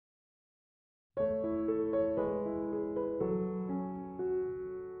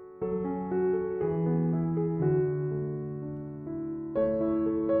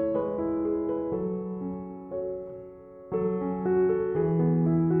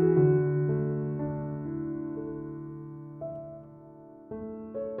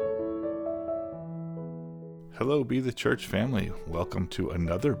Hello, Be the Church family. Welcome to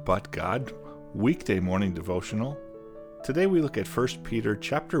another But God weekday morning devotional. Today we look at 1 Peter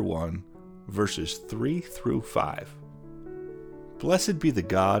chapter 1, verses 3 through 5. Blessed be the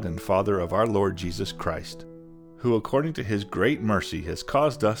God and Father of our Lord Jesus Christ, who according to his great mercy has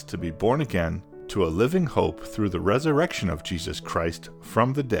caused us to be born again to a living hope through the resurrection of Jesus Christ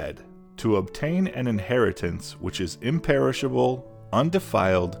from the dead, to obtain an inheritance which is imperishable,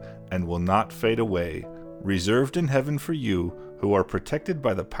 undefiled, and will not fade away, reserved in heaven for you who are protected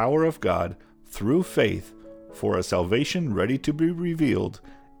by the power of God through faith for a salvation ready to be revealed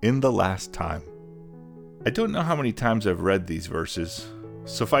in the last time. I don't know how many times I've read these verses.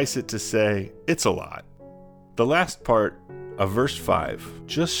 Suffice it to say, it's a lot. The last part of verse 5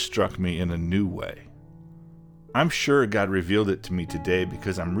 just struck me in a new way. I'm sure God revealed it to me today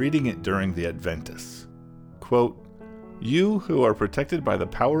because I'm reading it during the Adventists. Quote, "You who are protected by the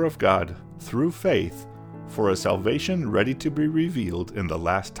power of God through faith for a salvation ready to be revealed in the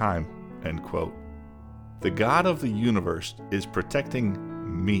last time." End quote. The God of the universe is protecting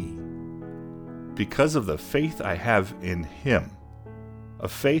me because of the faith I have in Him, a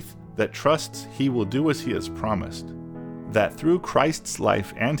faith that trusts He will do as He has promised, that through Christ's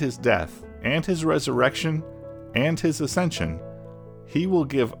life and His death and His resurrection and His ascension, He will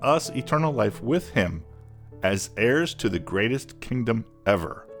give us eternal life with Him as heirs to the greatest kingdom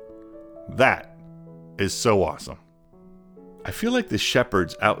ever. That is so awesome. I feel like the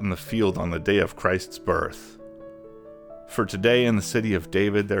shepherds out in the field on the day of Christ's birth. For today in the city of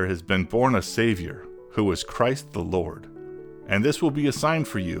David there has been born a Savior, who is Christ the Lord. And this will be a sign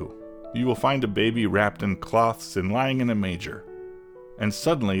for you. You will find a baby wrapped in cloths and lying in a manger. And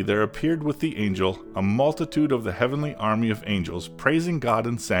suddenly there appeared with the angel a multitude of the heavenly army of angels, praising God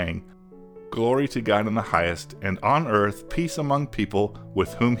and saying, "Glory to God in the highest, and on earth peace among people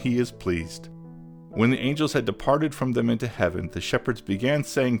with whom He is pleased." When the angels had departed from them into heaven, the shepherds began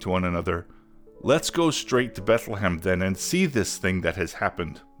saying to one another, "Let's go straight to Bethlehem then, and see this thing that has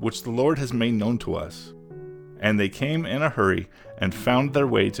happened, which the Lord has made known to us." And they came in a hurry, and found their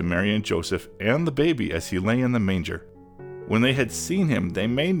way to Mary and Joseph and the baby as he lay in the manger. When they had seen him, they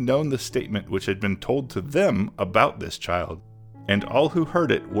made known the statement which had been told to them about this child. And all who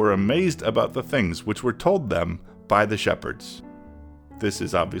heard it were amazed about the things which were told them by the shepherds. This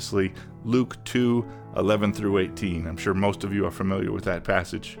is obviously Luke 2:11 through 18. I'm sure most of you are familiar with that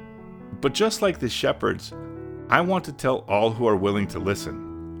passage. But just like the shepherds, I want to tell all who are willing to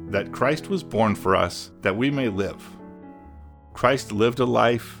listen that Christ was born for us that we may live. Christ lived a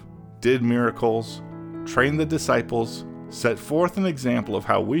life, did miracles, trained the disciples, set forth an example of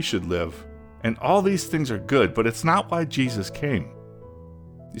how we should live, and all these things are good, but it's not why Jesus came.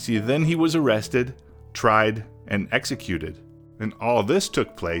 You see, then He was arrested, tried, and executed. And all this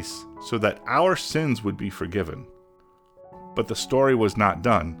took place so that our sins would be forgiven. But the story was not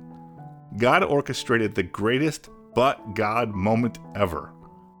done. God orchestrated the greatest but God moment ever.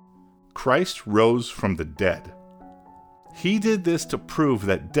 Christ rose from the dead. He did this to prove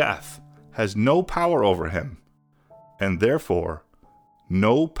that death has no power over Him, and therefore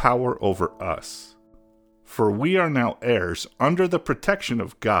no power over us. For we are now heirs under the protection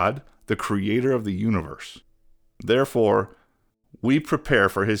of God, the Creator of the universe. Therefore, we prepare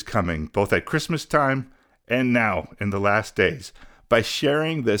for His coming, both at Christmas time and now in the last days, by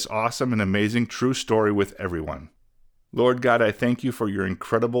sharing this awesome and amazing true story with everyone. Lord God, I thank You for Your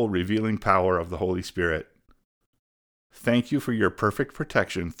incredible revealing power of the Holy Spirit. Thank You for Your perfect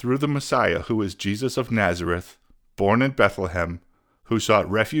protection through the Messiah, who is Jesus of Nazareth, born in Bethlehem, who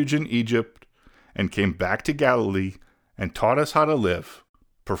sought refuge in Egypt and came back to Galilee and taught us how to live,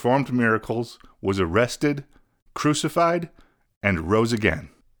 performed miracles, was arrested, crucified, and rose again.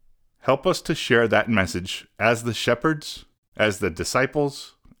 Help us to share that message as the shepherds, as the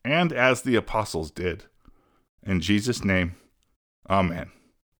disciples, and as the apostles did. In Jesus' name, Amen.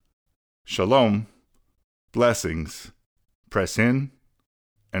 Shalom, blessings, press in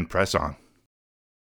and press on.